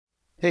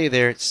Hey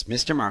there, it's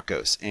Mr.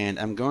 Marcos, and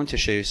I'm going to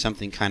show you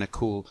something kind of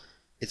cool.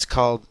 It's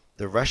called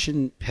the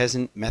Russian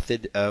peasant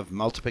method of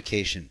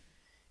multiplication.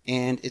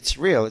 And it's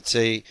real. It's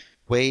a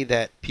way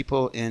that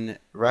people in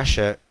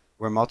Russia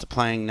were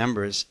multiplying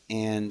numbers.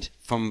 And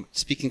from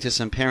speaking to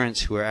some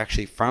parents who are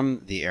actually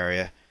from the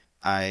area,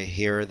 I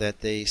hear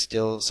that they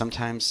still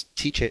sometimes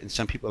teach it, and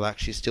some people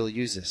actually still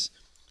use this.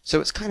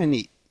 So it's kind of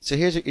neat. So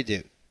here's what you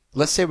do.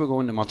 Let's say we're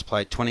going to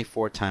multiply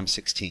 24 times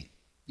 16.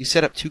 You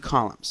set up two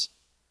columns.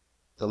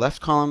 The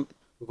left column,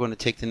 we're going to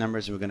take the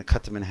numbers and we're going to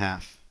cut them in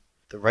half.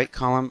 The right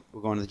column,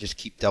 we're going to just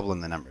keep doubling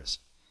the numbers.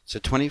 So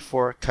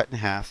 24 cut in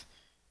half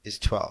is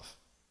 12.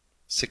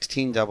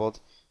 16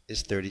 doubled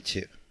is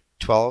 32.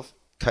 12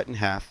 cut in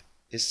half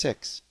is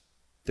 6.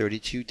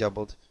 32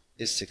 doubled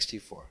is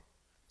 64.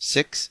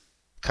 6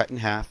 cut in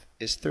half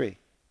is 3.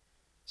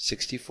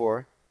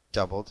 64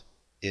 doubled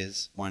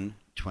is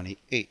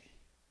 128.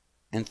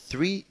 And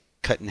 3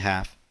 cut in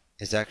half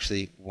is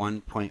actually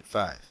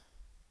 1.5.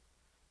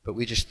 But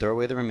we just throw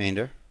away the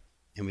remainder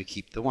and we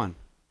keep the 1.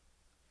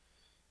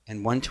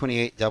 And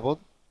 128 doubled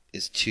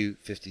is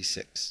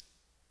 256.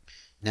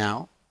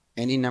 Now,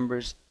 any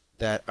numbers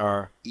that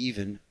are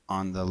even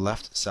on the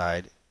left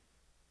side,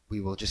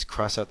 we will just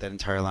cross out that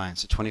entire line.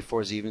 So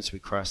 24 is even, so we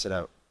cross it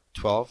out.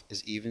 12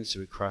 is even, so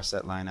we cross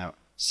that line out.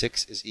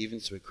 6 is even,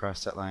 so we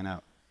cross that line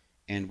out.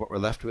 And what we're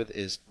left with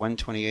is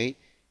 128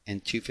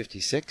 and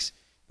 256.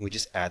 And we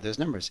just add those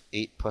numbers.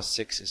 8 plus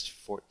 6 is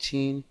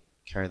 14.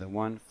 Carry the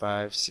 1,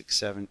 5, 6,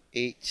 7,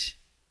 8.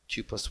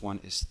 2 plus 1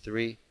 is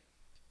 3.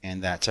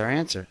 And that's our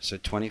answer. So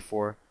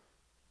 24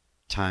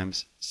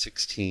 times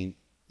 16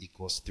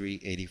 equals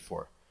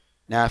 384.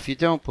 Now, if you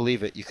don't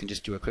believe it, you can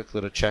just do a quick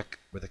little check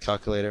with a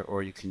calculator,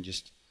 or you can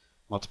just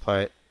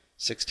multiply it.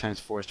 6 times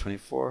 4 is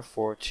 24.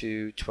 4,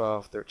 2,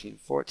 12, 13,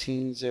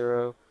 14,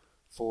 0,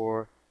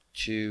 4,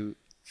 2,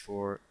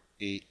 4,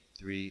 8,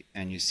 3,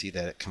 and you see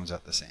that it comes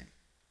out the same.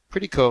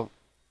 Pretty cool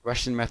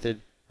Russian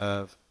method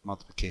of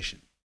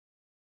multiplication.